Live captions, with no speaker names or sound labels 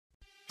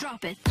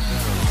Drop it.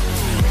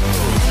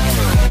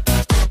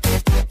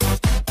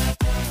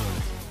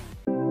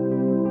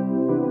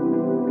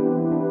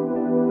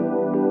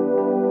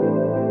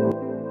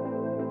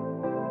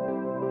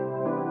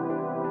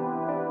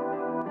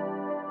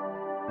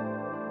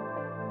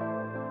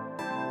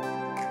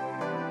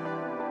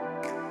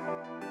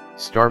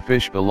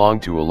 Starfish belong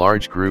to a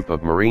large group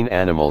of marine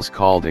animals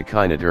called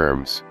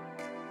echinoderms.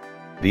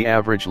 The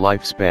average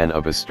lifespan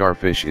of a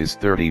starfish is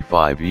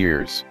 35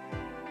 years.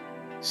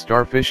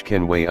 Starfish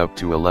can weigh up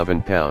to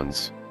 11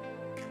 pounds.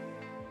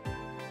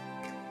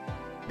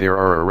 There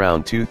are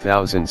around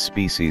 2,000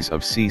 species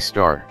of sea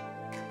star.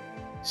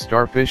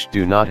 Starfish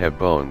do not have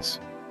bones.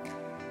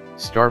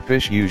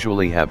 Starfish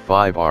usually have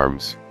 5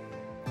 arms.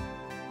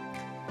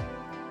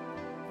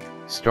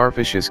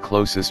 Starfish's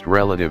closest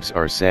relatives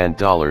are sand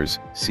dollars,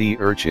 sea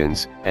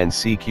urchins, and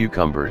sea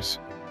cucumbers.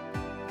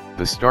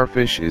 The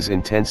starfish is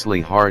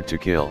intensely hard to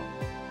kill.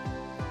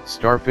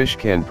 Starfish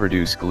can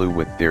produce glue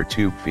with their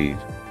tube feet.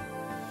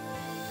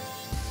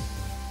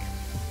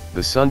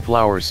 The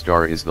sunflower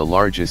star is the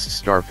largest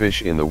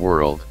starfish in the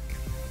world.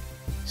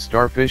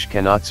 Starfish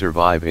cannot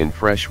survive in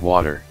fresh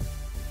water.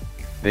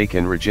 They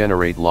can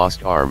regenerate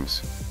lost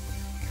arms.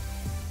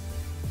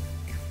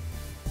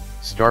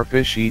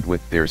 Starfish eat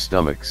with their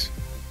stomachs.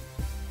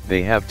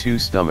 They have 2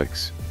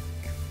 stomachs.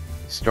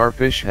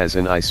 Starfish has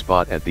an eye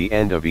spot at the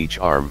end of each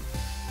arm.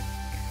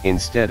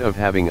 Instead of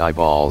having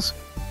eyeballs,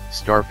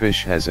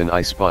 starfish has an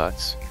eye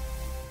spots.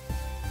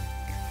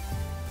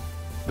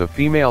 The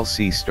female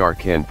sea star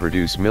can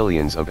produce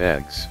millions of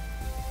eggs.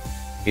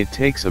 It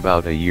takes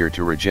about a year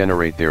to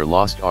regenerate their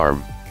lost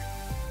arm.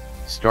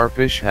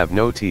 Starfish have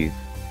no teeth.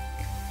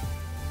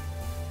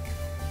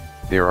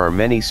 There are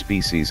many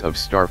species of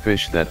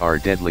starfish that are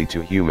deadly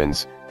to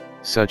humans,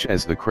 such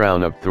as the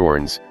crown of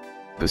thorns,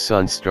 the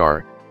sun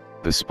star,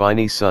 the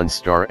spiny sun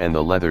star, and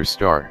the leather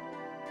star.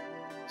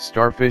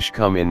 Starfish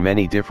come in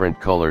many different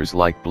colors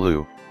like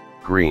blue,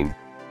 green,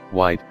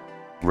 white,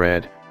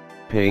 red,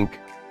 pink,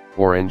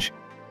 orange,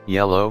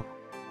 yellow,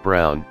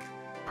 brown,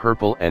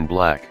 purple, and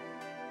black.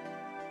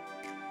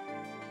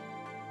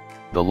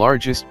 The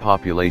largest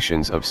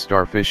populations of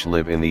starfish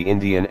live in the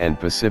Indian and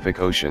Pacific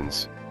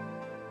Oceans.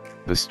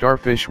 The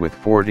starfish with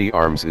 40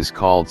 arms is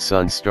called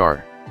sun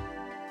star.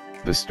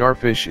 The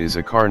starfish is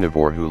a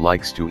carnivore who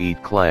likes to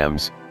eat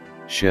clams,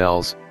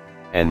 shells,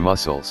 and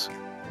mussels.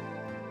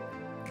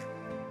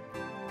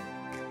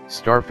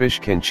 Starfish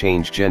can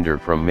change gender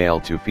from male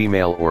to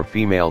female or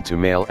female to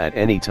male at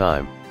any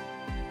time.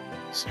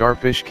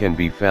 Starfish can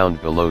be found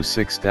below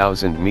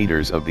 6,000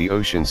 meters of the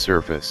ocean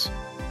surface.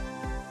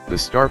 The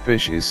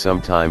starfish is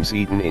sometimes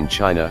eaten in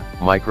China,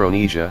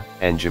 Micronesia,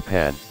 and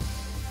Japan.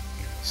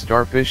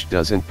 Starfish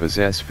doesn't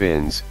possess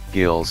fins,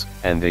 gills,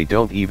 and they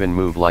don't even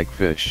move like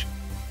fish.